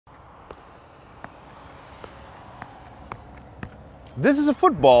This is a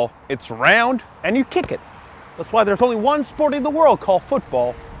football, it's round, and you kick it. That's why there's only one sport in the world called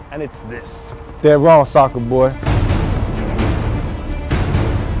football, and it's this. They're wrong, soccer boy.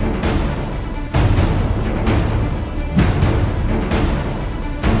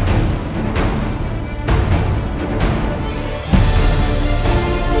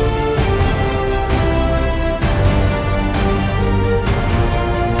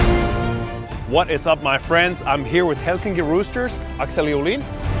 What is up, my friends? I'm here with Helsinki Roosters, Akseli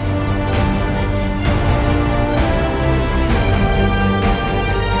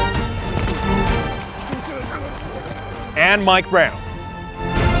and Mike Brown.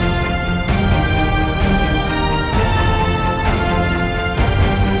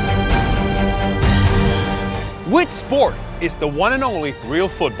 Which sport is the one and only real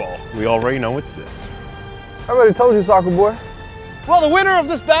football? We already know it's this. I already told you, soccer boy. Well, the winner of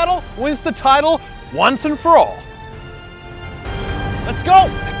this battle wins the title once and for all. Let's go!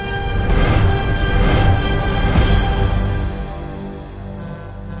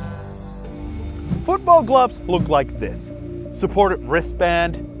 Football gloves look like this. Supported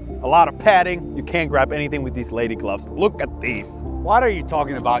wristband, a lot of padding. You can't grab anything with these lady gloves. Look at these. What are you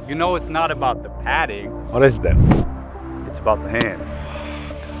talking about? You know it's not about the padding. What is that? It's about the hands.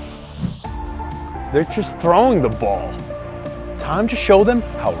 They're just throwing the ball. Time to show them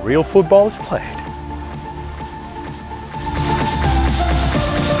how real football is played.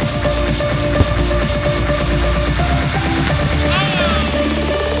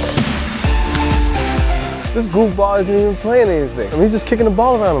 This goofball isn't even playing anything. I mean, he's just kicking the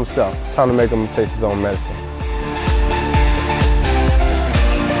ball around himself. Time to make him taste his own medicine.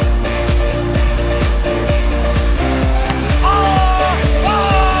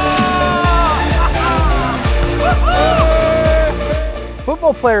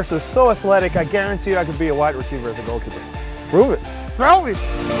 Football players are so athletic, I guarantee you I could be a wide receiver as a goalkeeper. Prove it. Throw me!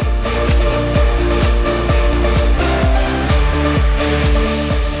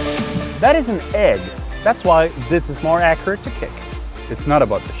 That is an egg. That's why this is more accurate to kick. It's not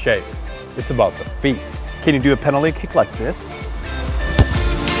about the shape. It's about the feet. Can you do a penalty kick like this?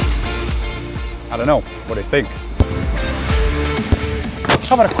 I don't know. What do you think?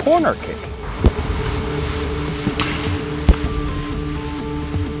 How about a corner kick?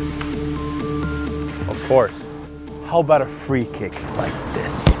 Of course. How about a free kick like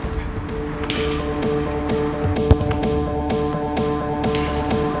this?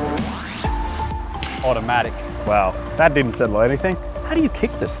 Automatic. Wow, that didn't settle anything. How do you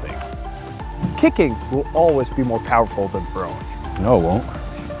kick this thing? Kicking will always be more powerful than throwing. No, it won't.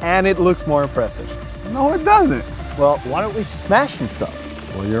 And it looks more impressive. No, it doesn't. Well, why don't we smash some?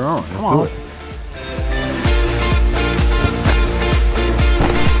 Well, you're on. Come on.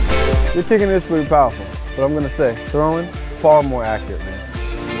 Your kicking is pretty powerful, but I'm gonna say, throwing, far more accurate, man.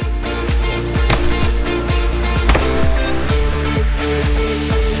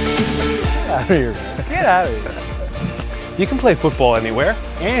 Get out of here, man. Get out of here. You can play football anywhere,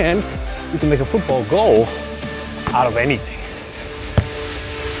 and you can make a football goal out of anything.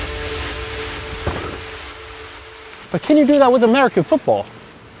 But can you do that with American football?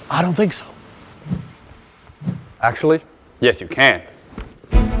 I don't think so. Actually, yes, you can.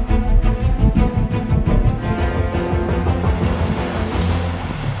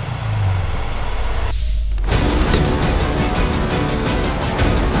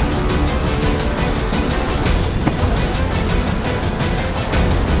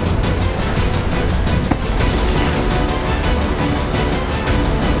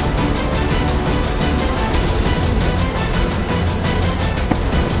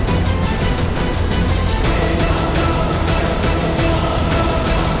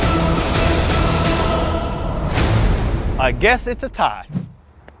 I guess it's a tie.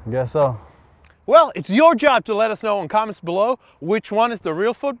 Guess so. Well, it's your job to let us know in comments below which one is the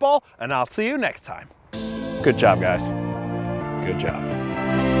real football, and I'll see you next time. Good job, guys. Good job.